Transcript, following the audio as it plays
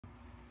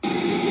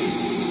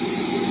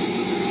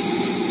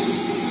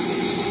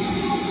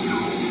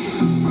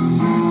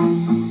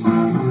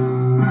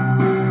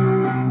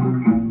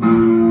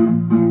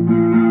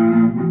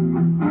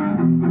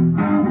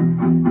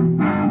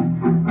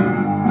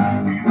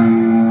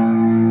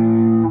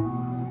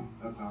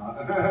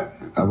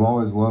I've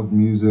always loved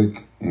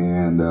music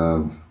and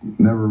I've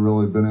never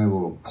really been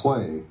able to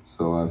play,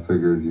 so I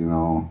figured, you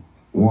know,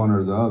 one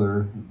or the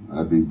other,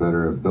 I'd be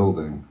better at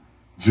building.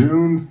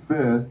 June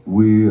 5th,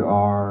 we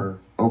are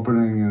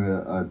opening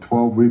a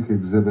 12-week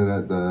exhibit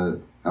at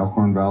the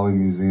Elkhorn Valley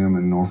Museum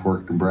in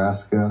Norfolk,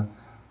 Nebraska.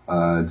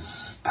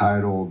 It's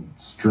titled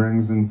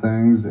Strings and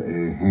Things, a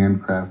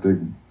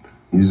handcrafted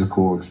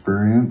musical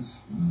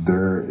experience.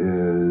 There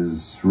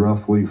is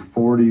roughly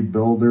 40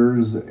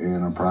 builders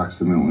and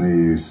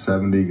approximately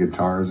 70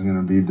 guitars going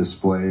to be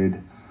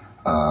displayed.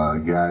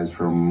 Guys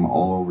from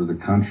all over the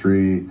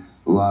country,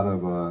 a lot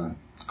of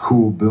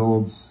cool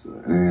builds,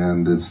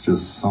 and it's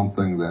just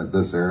something that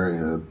this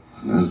area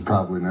has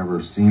probably never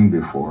seen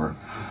before.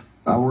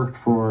 I worked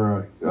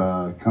for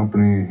a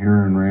company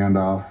here in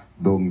Randolph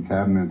building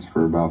cabinets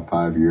for about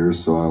 5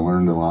 years, so I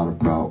learned a lot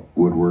about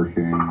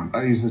woodworking.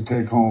 I used to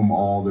take home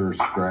all their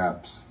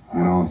scraps,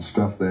 you know,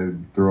 stuff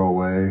they'd throw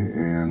away,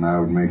 and I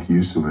would make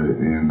use of it,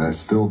 and I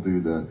still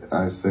do that.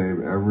 I save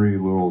every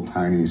little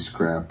tiny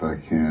scrap I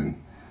can,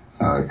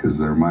 because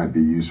there might be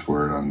use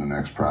for it on the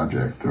next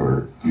project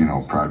or, you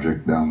know,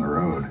 project down the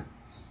road.